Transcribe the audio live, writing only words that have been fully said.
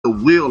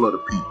the will of the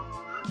people.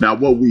 Now,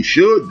 what we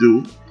should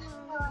do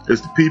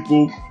is the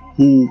people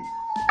who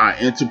are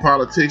into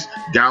politics,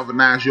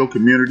 galvanize your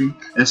community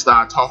and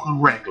start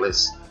talking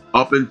reckless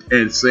up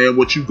and saying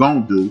what you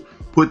gonna do,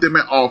 put them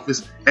in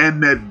office,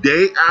 and the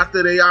day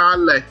after they are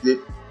elected,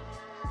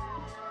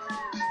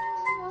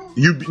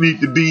 you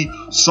need to be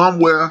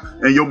somewhere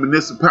in your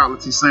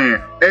municipality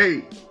saying,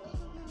 hey,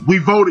 we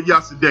voted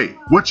yesterday.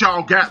 What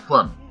y'all got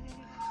for me?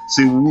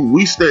 See,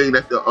 we stayed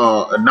at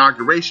the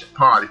inauguration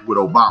party with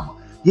Obama.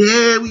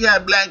 Yeah, we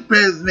got black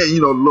president.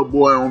 You know, the little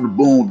boy on the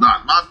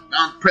boondock.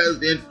 My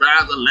president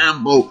drives a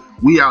Lambo.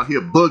 We out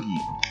here boogieing.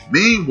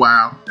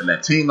 Meanwhile, the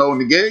Latino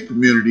and the gay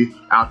community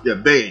out there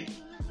begging,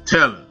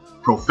 telling,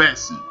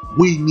 professing,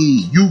 we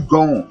need you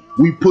gone.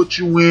 We put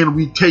you in,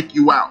 we take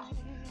you out.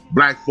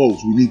 Black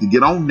folks, we need to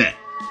get on that.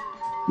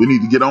 We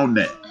need to get on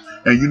that.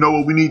 And you know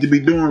what we need to be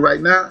doing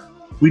right now?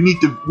 We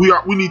need to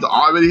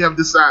already have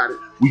decided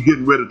we're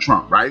getting rid of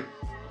Trump, right?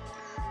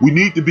 We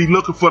need to be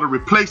looking for the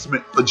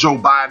replacement for Joe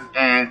Biden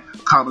and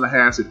Kamala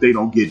Harris if they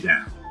don't get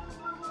down.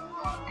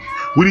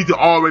 We need to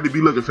already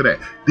be looking for that.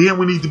 Then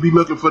we need to be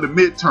looking for the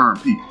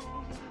midterm people.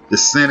 The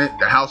Senate,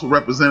 the House of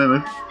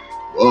Representatives,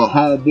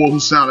 homeboy who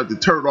sounded the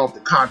turd off the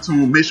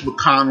cartoon, Mitch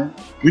McConnell.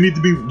 We need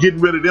to be getting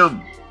rid of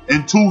them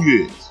in 2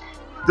 years.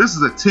 This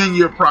is a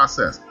 10-year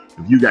process.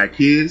 If you got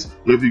kids,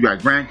 if you got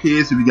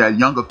grandkids, if you got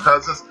younger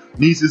cousins,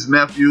 nieces,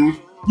 nephews,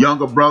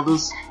 younger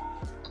brothers,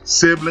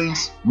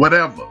 siblings,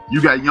 whatever.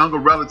 You got younger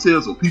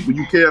relatives or people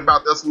you care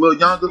about that's a little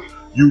younger.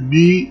 You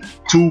need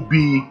to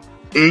be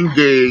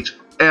engaged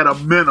at a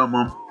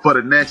minimum for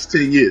the next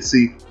 10 years.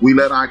 See, we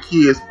let our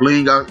kids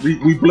bling out. We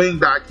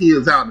blinged our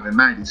kids out in the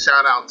 90s.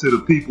 Shout out to the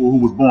people who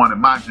was born in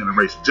my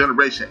generation.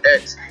 Generation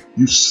X,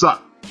 you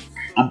suck.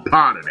 I'm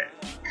part of that.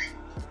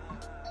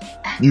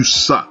 You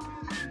suck.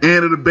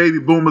 And of the baby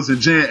boomers and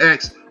Gen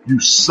X, you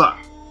suck.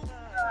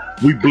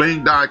 We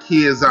blinged our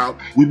kids out.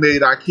 We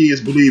made our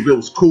kids believe it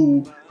was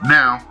cool.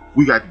 Now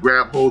we got to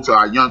grab hold to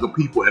our younger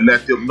people and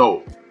let them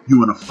know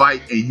you in a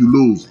fight and you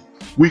losing.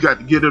 We got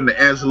to get them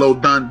to Angelo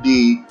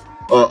Dundee,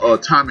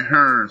 Tommy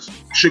Hearns,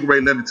 Sugar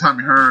Ray Leonard,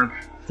 Tommy Hearns,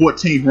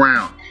 14th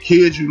round.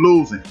 Kids, you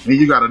losing, and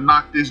you got to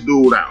knock this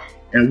dude out.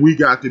 And we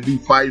got to be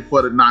fighting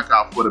for the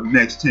knockout for the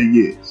next 10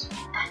 years.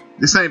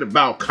 This ain't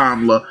about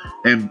Kamala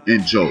and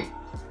Joe.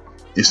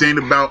 This ain't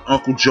about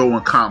Uncle Joe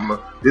and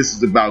Kamala. This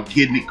is about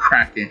getting it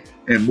cracking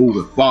and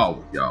moving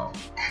forward, y'all.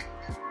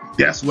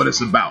 That's what it's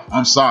about.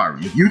 I'm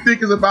sorry. If you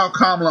think it's about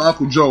Kamala and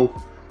Uncle Joe,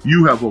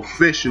 you have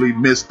officially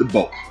missed the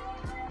boat.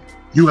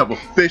 You have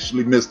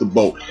officially missed the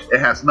boat. It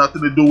has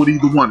nothing to do with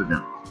either one of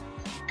them.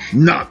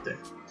 Nothing.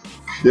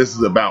 This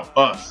is about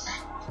us.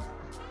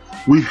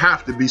 We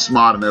have to be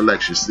smart in the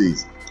election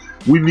season.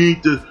 We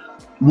need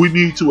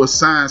to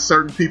assign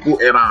certain people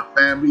in our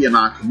family and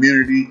our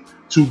community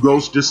to go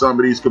to some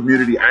of these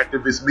community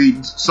activist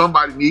meetings.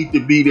 Somebody needs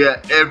to be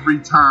there every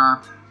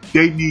time.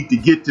 They need to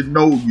get to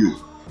know you.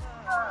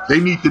 They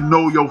need to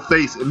know your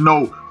face and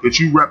know that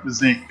you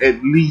represent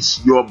at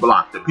least your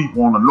block. The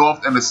people on the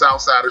north and the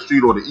south side of the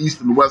street, or the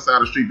east and the west side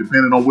of the street,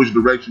 depending on which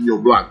direction your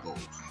block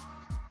goes.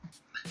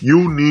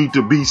 You need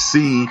to be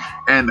seen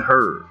and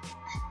heard.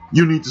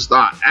 You need to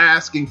start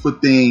asking for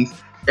things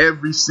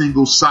every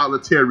single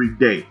solitary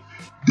day.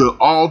 The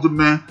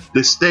alderman,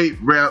 the state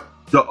rep,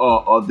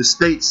 the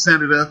state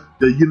senator,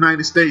 the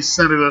United States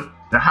senator,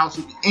 the House,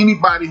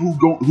 anybody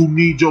who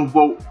needs your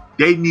vote,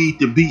 they need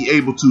to be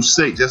able to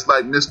say, just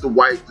like Mr.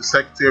 White, the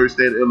Secretary of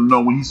State of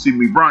Illinois, when he see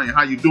me, Brian,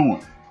 how you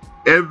doing?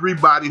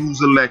 Everybody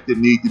who's elected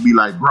needs to be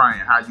like, Brian,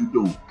 how you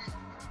doing?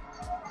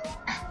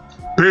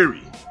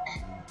 Period.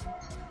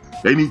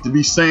 They need to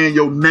be saying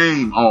your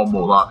name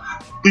almost.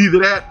 Either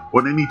that,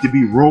 or they need to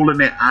be rolling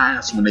their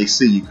eyes when they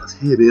see you, because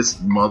here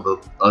this mother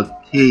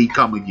he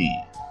come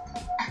again.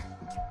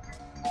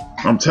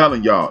 I'm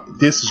telling y'all,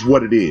 this is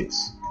what it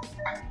is.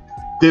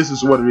 This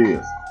is what it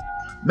is.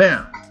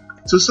 Now,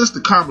 so Sister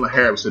Kamala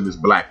Harris and this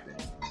black thing.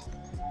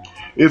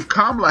 If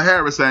Kamala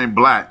Harris ain't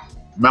black,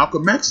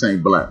 Malcolm X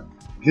ain't black.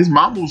 His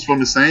mama was from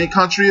the same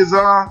country as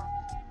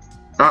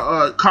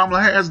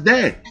Kamala Harris'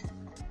 dad.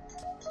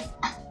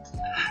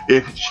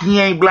 If she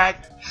ain't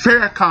black,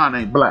 Farrakhan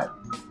ain't black.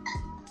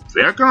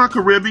 Farrakhan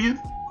Caribbean,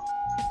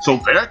 so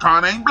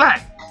Farrakhan ain't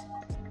black.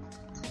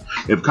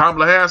 If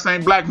Kamala Harris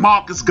ain't black,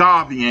 Marcus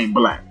Garvey ain't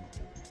black.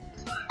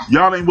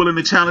 Y'all ain't willing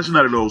to challenge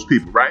none of those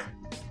people, right?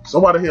 So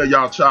why the hell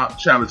y'all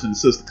challenging the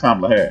Sister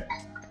Kamala Harris?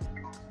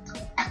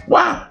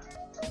 Why?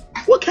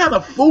 What kind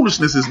of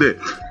foolishness is that?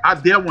 I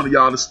dare one of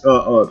y'all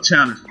to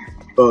challenge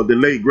the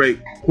late great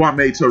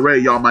Kwame Ture.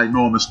 Y'all might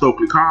know him as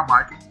Stokely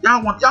Carmichael.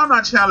 Y'all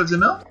not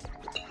challenging them.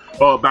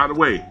 By the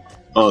way,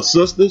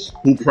 sisters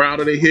who proud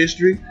of their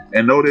history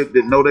and know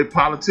their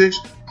politics.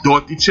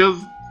 Dorothy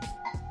Chisholm,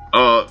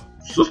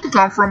 sister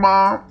come from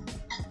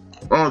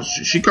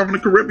she come from the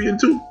Caribbean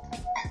too.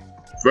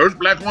 First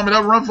black woman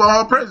ever run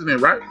for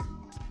president, right?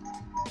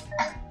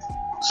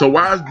 So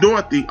why is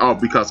Dorothy? Oh,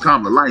 because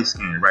Kamala light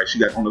skinned, right? She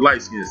got on the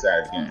light skinned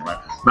side of the game, right?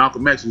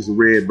 Malcolm X was a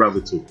red brother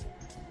too.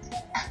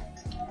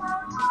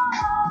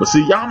 But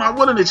see, y'all not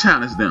willing to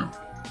challenge them.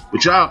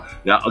 But y'all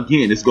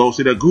again, this goes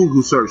to that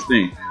Google search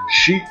thing.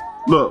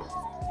 Look,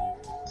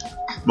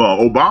 well,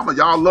 Obama,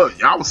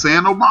 y'all was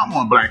saying Obama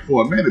was black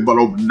for a minute, but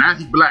now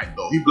he black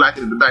though. He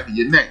blacker in the back of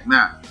your neck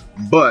now.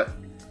 But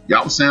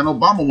y'all was saying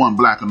Obama wasn't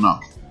black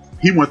enough.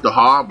 He went to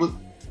Harvard.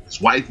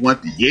 His wife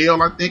went to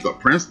Yale, I think, or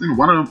Princeton.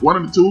 One of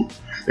the two.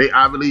 They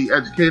Ivy League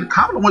educated.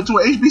 Kamala went to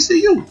an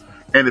HBCU.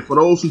 And for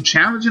those who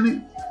challenging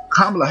it,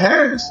 Kamala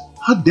Harris,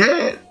 her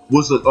dad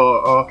was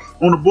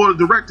on the board of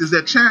directors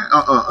at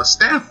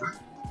Stanford,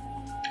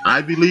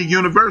 Ivy League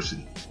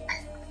University.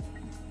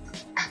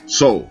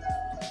 So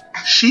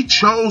she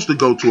chose to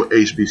go to an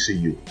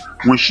HBCU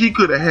when she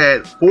could have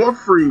had for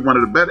free one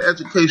of the better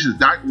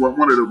educations,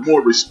 one of the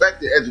more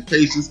respected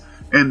educations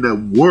in the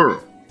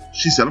world.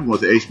 She said, I'm going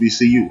to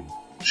HBCU.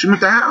 She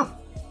went to Howard.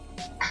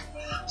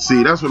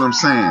 See, that's what I'm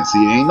saying.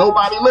 See, ain't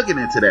nobody looking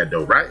into that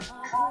though, right?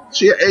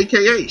 She an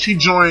AKA. She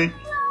joined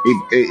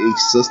a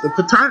sister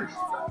fraternity.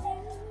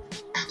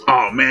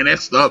 Oh man, that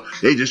stuff,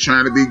 they just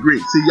trying to be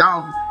Greek. See,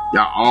 y'all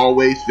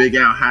always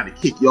figure out how to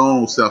kick your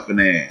own self in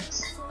the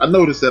ass. I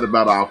noticed that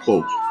about our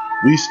folks.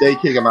 We stay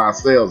kicking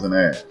ourselves in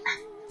the ass.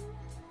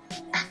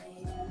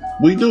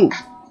 We do.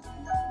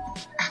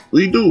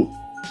 We do.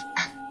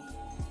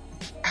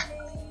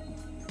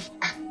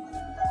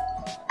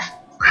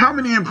 How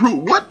many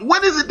improve?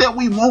 What is it that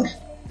we want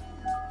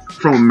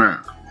from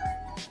America?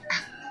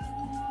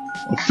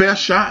 A fair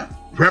shot,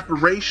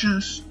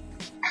 reparations,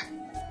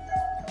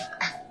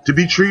 to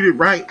be treated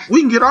right.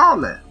 We can get all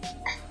that.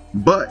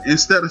 But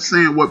instead of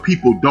saying what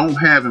people don't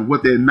have and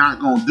what they're not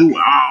going to do,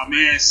 oh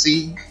man,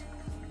 see,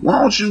 why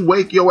don't you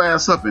wake your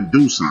ass up and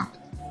do something?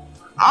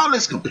 All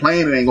this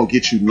complaining ain't going to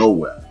get you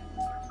nowhere.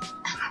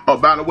 Oh,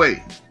 by the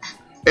way,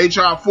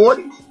 HR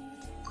 40,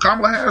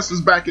 Kamala Harris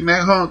is back in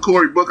that, her and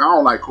Cory Booker. I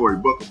don't like Cory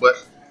Booker, but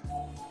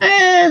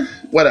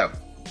whatever.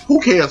 Who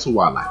cares who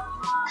I like?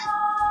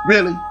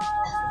 Really?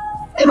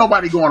 Ain't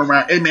nobody going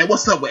around, hey man,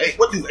 what's up with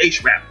what do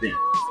H-Rap think?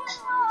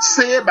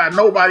 Said by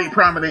nobody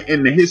prominent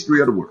in the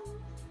history of the world.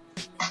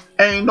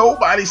 Ain't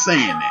nobody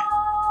saying that.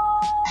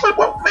 But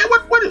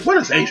what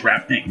does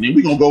H-Rap think? Man,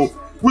 we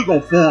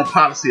gonna form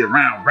policy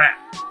around rap.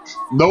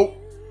 Nope.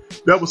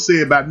 That was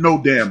said by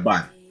no damn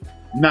body.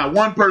 Not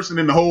one person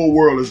in the whole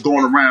world is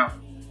going around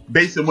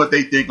basing what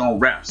they think on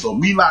rap. So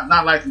me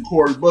not liking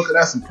Cory Booker,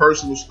 that's some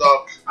personal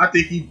stuff. I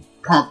think he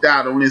punked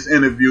out on this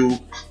interview,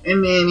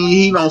 and then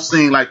he don't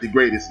seem like the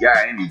greatest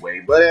guy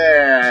anyway. But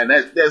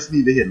that's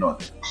neither here nor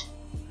there.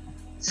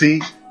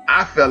 See,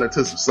 I fell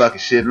into some sucker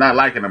shit, not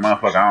liking a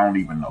motherfucker I don't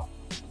even know.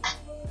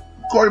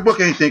 Cory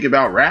Booker ain't thinking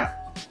about rap.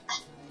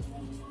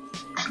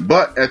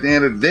 But at the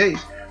end of the day,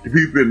 the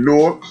people in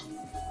Newark,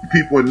 the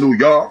people in New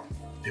York,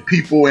 the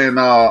people in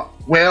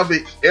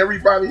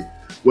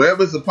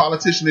wherever's a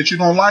politician that you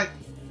don't like,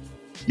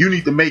 you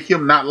need to make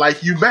him not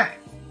like you back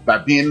by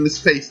being in his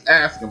face,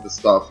 asking for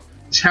stuff,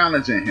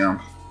 challenging him,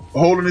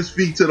 holding his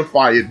feet to the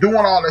fire, doing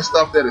all that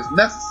stuff that is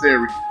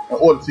necessary in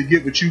order to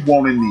get what you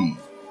want and need.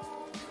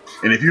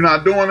 And if you're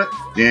not doing it,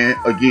 then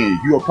again,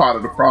 you are part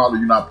of the problem,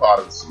 you're not part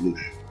of the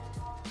solution.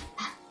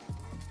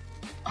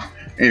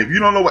 And if you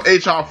don't know what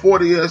HR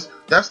 40 is,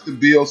 that's the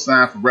bill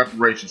signed for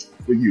reparations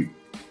for you.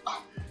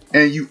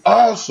 And you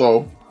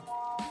also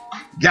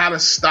gotta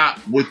stop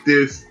with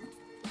this,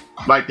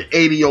 like the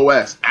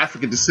ADOS,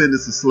 African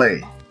Descendants of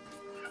Slaves.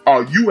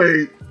 Oh, you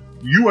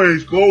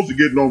ain't supposed to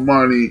get no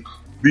money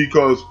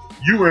because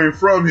you ain't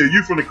from here.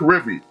 You from the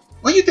Caribbean.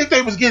 Where you think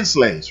they was getting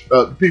slaves?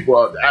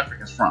 The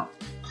Africans from?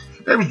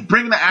 They was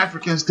bringing the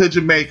Africans to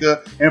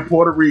Jamaica and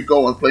Puerto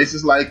Rico and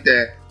places like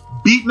that,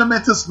 beating them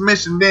into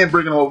submission, then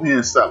bringing them over here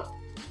and selling.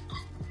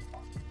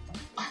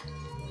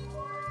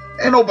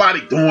 Ain't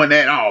nobody doing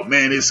that. Oh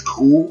man, it's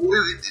cool.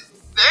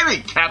 They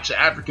didn't capture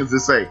Africans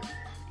and say,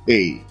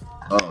 hey,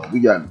 we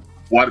got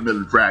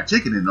watermelon fried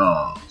chicken in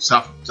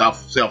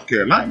South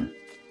Carolina.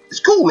 It's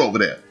cool over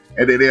there.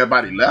 And then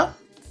everybody left.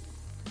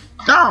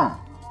 Down.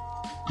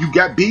 You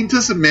got beaten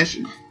to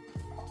submission,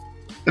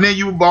 and then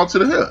you were brought to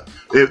the hood.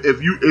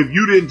 If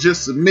you didn't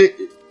just submit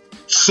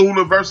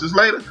sooner versus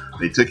later,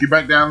 they took you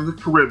back down to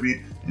the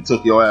Caribbean and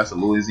took your ass to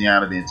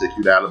Louisiana, then took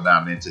you to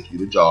Alabama, then took you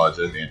to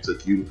Georgia, then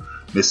took you to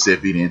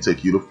Mississippi, then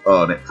took you to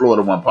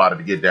Florida, one part of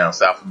it, get down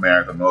South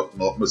America,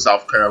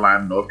 South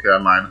Carolina, North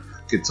Carolina,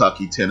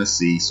 Kentucky,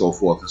 Tennessee, so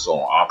forth and so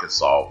on,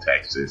 Arkansas,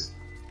 Texas.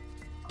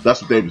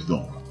 That's what they was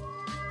doing.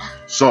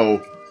 So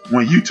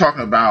when you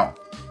talking about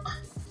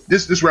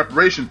this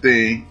reparation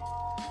thing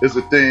is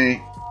a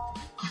thing.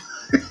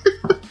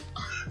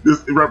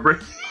 this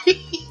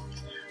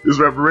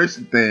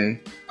reparation thing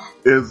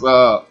is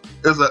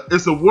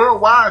it's a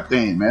worldwide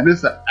thing, man.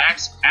 It's an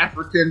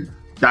African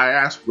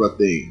diaspora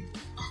thing.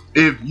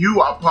 If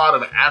you are part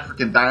of the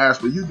African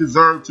diaspora, you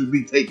deserve to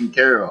be taken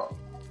care of.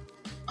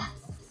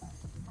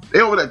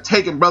 They over there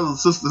taking brothers and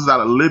sisters out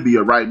of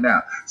Libya right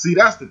now. See,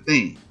 that's the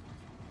thing.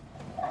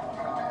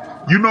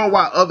 You know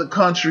why other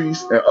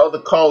countries and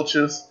other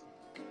cultures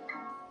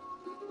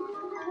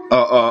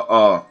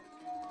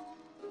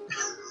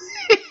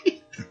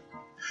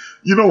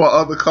you know what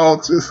other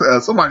cultures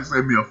somebody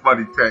sent me a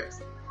funny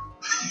text.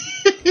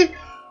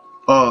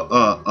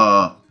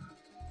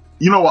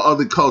 you know what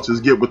other cultures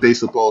get what they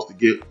supposed to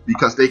get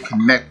because they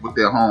connect with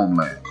their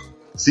homeland.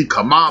 See,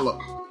 Kamala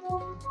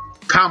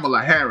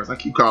Harris, I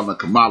keep calling her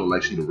Kamala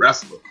like she the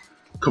wrestler.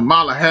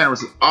 Kamala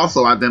Harris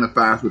also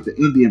identifies with the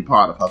Indian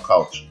part of her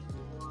culture.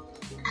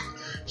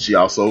 She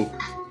also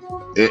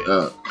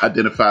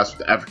identifies with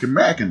the African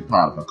American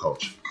part of her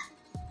culture.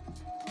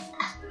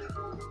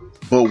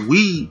 But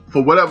we,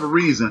 for whatever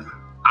reason,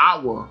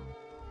 our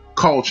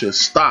culture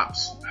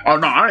stops. Oh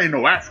no, I ain't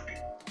no African.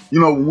 You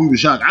know, when we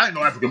was young, I ain't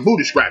no African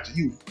booty scratcher.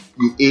 You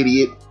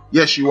idiot.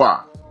 Yes, you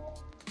are.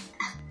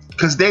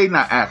 Because they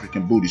not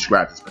African booty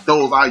scratchers, but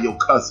those are your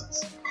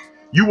cousins.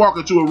 You walk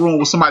into a room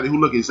with somebody who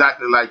look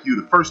exactly like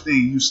you, the first thing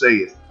you say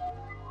is,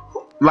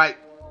 like,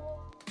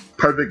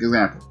 perfect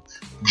example,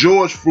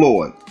 George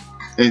Floyd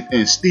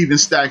and Stephen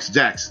Stacks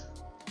Jackson.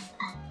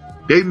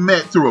 They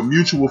met through a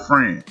mutual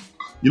friend.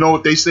 You know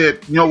what they said?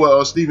 You know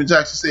what Stephen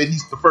Jackson said?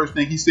 The first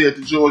thing he said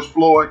to George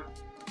Floyd?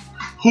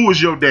 Who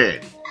is your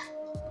daddy?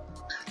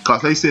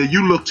 Because they said,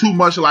 you look too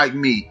much like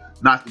me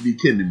not to be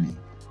kidding me.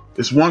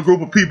 It's one group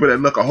of people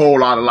that look a whole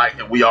lot alike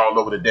and we all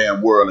over the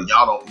damn world. And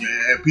y'all don't,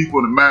 people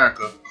in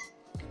America,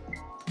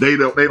 they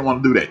don't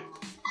want to do that.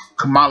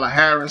 Kamala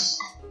Harris,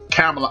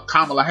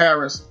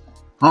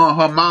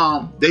 her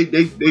mom, they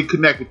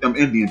connect with them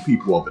Indian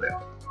people over there.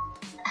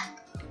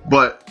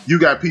 But you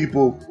got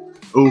people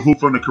who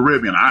from the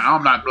Caribbean.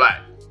 I'm not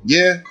black.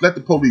 Yeah, let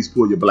the police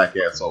pull your black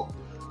ass over.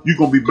 You're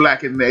going to be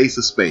blacker than the ace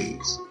of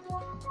spades.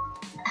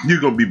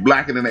 You're going to be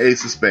blacker than the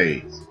ace of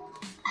spades.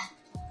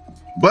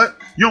 But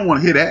you don't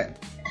want to hear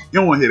that. You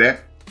don't want to hear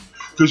that.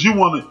 Because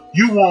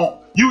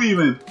you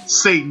even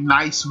say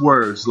nice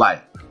words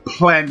like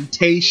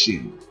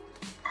plantation.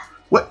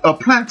 What a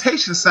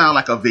plantation sound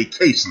like a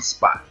vacation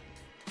spot.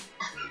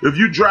 If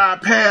you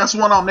drive past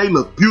one of them, they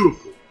look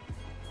beautiful.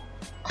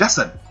 That's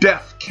a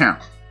death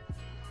count.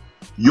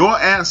 Your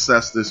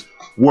ancestors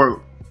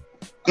were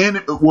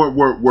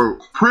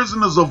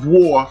prisoners of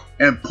war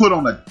and put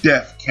on a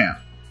death camp.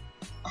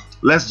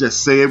 Let's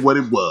just say it what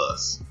it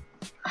was.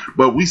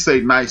 But we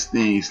say nice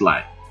things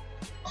like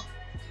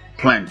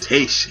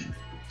plantation.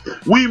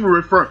 We even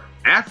refer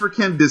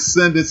African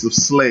descendants of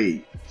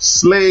slave.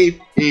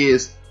 Slave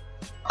is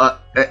a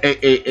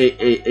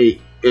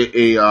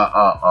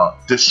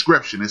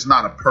description. It's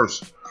not a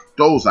person.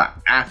 Those are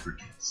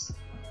Africans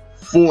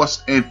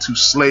forced into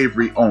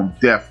slavery on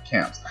death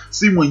camps.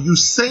 See, when you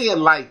say it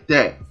like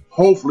that,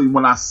 hopefully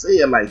when I say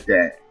it like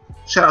that,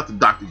 shout out to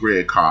Dr.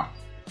 Greg Carr.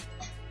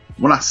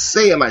 When I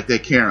say it like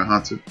that, Karen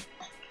Hunter,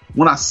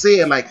 when I say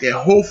it like that,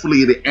 hopefully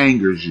it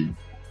angers you.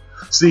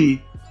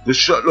 See,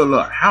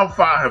 look, how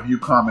far have you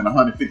come in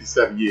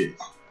 157 years?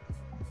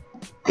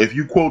 If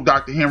you quote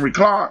Dr. Henry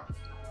Clark,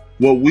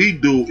 what we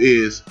do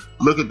is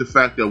look at the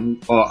fact that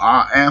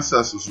our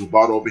ancestors were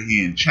brought over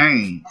here in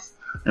chains.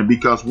 And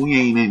because we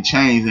ain't in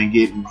chains and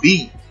getting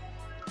beat,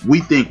 we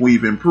think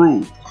we've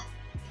improved.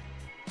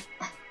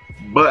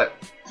 But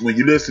when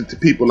you listen to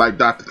people like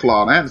Dr.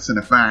 Claude Anderson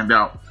and find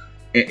out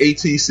in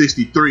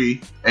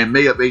 1863 and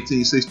May of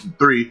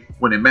 1863,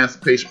 when the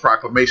Emancipation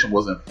Proclamation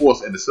was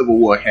enforced and the Civil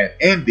War had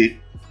ended,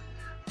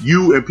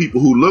 you and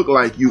people who look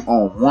like you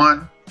own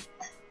 1/2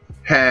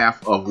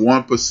 of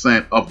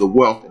 1% of the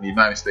wealth in the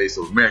United States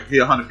of America.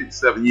 Here,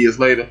 157 years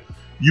later,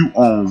 you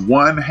own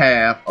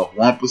 1/2 of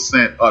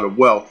 1% of the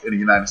wealth in the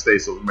United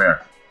States of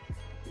America.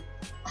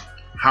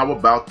 How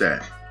about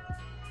that?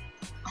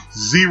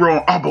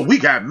 Zero. Oh, but we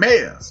got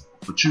mayors,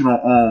 but you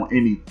don't own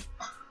any.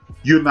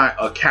 You're not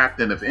a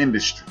captain of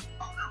industry.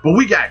 But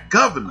we got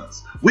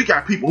governors. We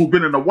got people who've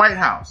been in the White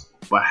House.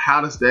 But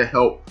how does that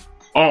help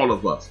all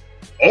of us?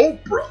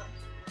 Oprah.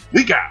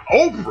 We got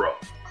Oprah.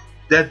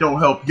 That don't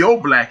help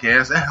your black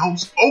ass. That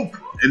helps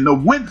Oprah and the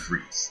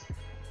Winfreys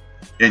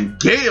and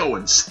Gail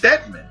and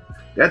Stedman.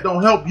 That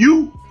don't help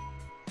you.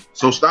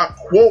 So stop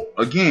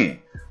again.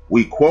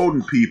 We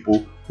quoting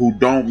people who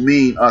don't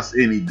mean us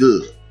any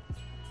good.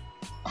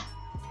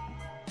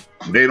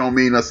 They don't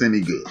mean us any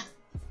good.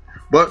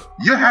 But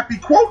you're happy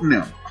quoting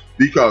them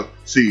because,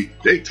 see,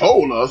 they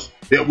told us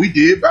that we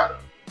did better.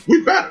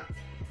 We better.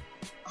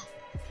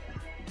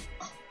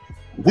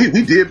 We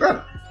did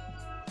better.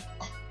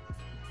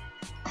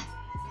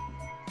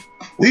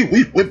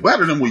 We're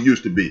better than we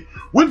used to be.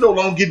 We no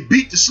longer get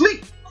beat to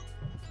sleep.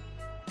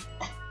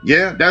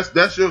 Yeah, that's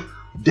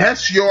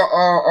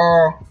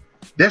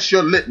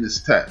your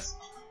litmus test.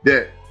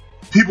 That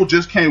people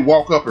just can't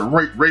walk up and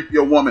rape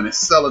your woman and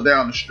sell her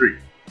down the street.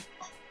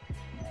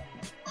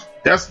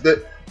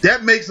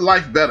 That makes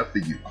life better for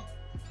you.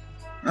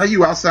 Are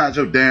you outside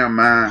your damn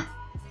mind?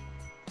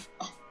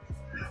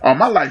 Oh,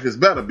 my life is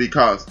better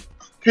because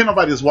can't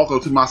nobody just walk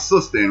up to my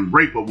sister and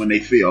rape her when they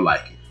feel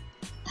like it.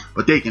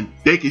 But they can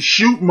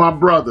shoot my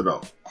brother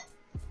though.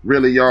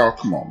 Really, y'all?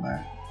 Come on,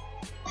 man.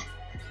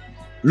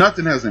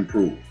 Nothing has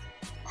improved.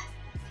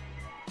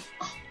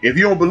 If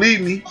you don't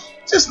believe me,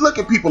 just look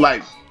at people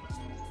like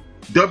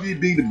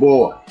W.B. Du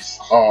Bois.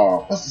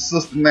 What's the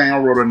sister's name? I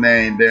wrote her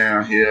name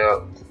down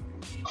here.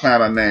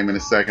 Find her name in a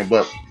second.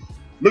 But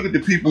look at the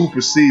people who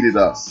preceded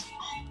us.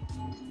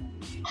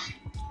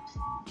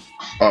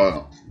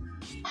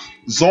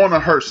 Zona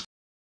Hurst